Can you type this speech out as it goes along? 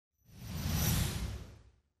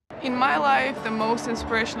In my life, the most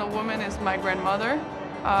inspirational woman is my grandmother.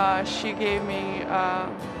 She gave me,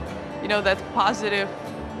 that positive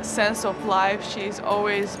sense of life. She's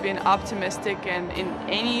always been optimistic, and in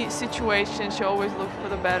any situation, she always looked for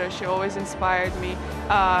the better. She always inspired me.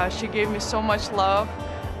 She gave me so much love.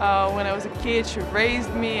 When I was a kid, she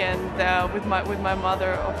raised me, and with my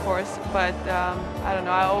mother, of course. But I don't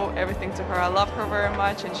know, I owe everything to her. I love her very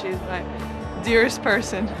much, and she's my dearest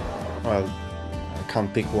person. Well, I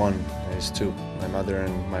can't pick one. There's two, my mother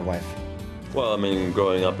and my wife. Well, I mean,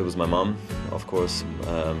 growing up it was my mom, of course.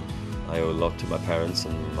 I owe a lot to my parents,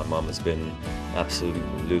 and my mom has been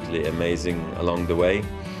absolutely amazing along the way.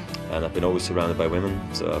 And I've been always surrounded by women,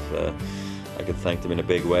 so I could thank them in a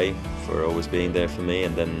big way for always being there for me.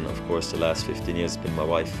 And then, of course, the last 15 years has been my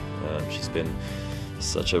wife. She's been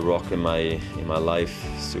such a rock in my life,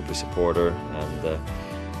 super supporter, and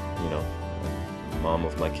mom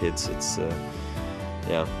of my kids. It's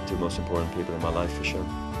two most important people in my life for sure.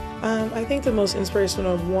 I think the most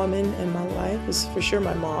inspirational woman in my life is for sure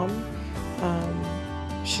my mom.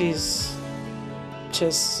 She's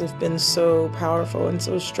just been so powerful and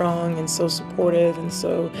so strong and so supportive and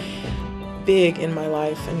so big in my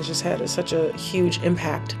life, and just had such a huge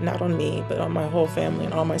impact, not on me, but on my whole family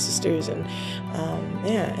and all my sisters. And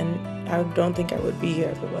and I don't think I would be here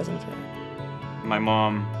if it wasn't for her. My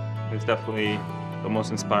mom is definitely the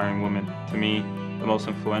most inspiring woman to me, the most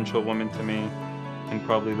influential woman to me, and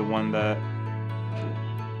probably the one that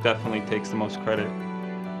definitely takes the most credit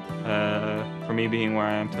for me being where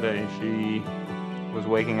I am today. She was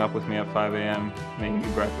waking up with me at 5 a.m., making me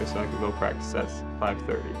breakfast so I could go practice at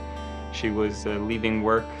 5:30. She was leaving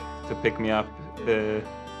work to pick me up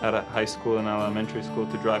at a high school and elementary school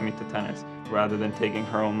to drive me to tennis, rather than taking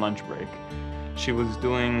her own lunch break. She was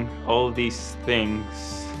doing all these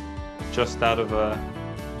things just out of a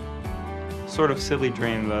sort of silly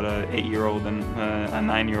dream that an 8-year-old and a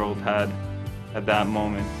 9-year-old had at that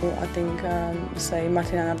moment. I think, say,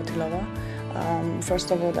 Martina.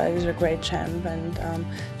 First of all, that is a great champ, and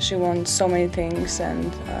she won so many things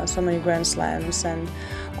and so many Grand Slams, and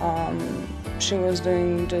she was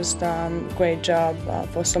doing just great job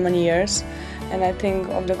for so many years. And I think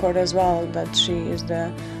off the court as well, that she is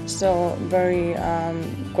still very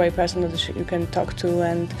great person that you can talk to,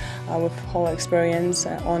 and with whole experience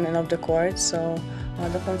on and off the court. So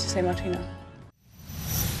definitely say Martina.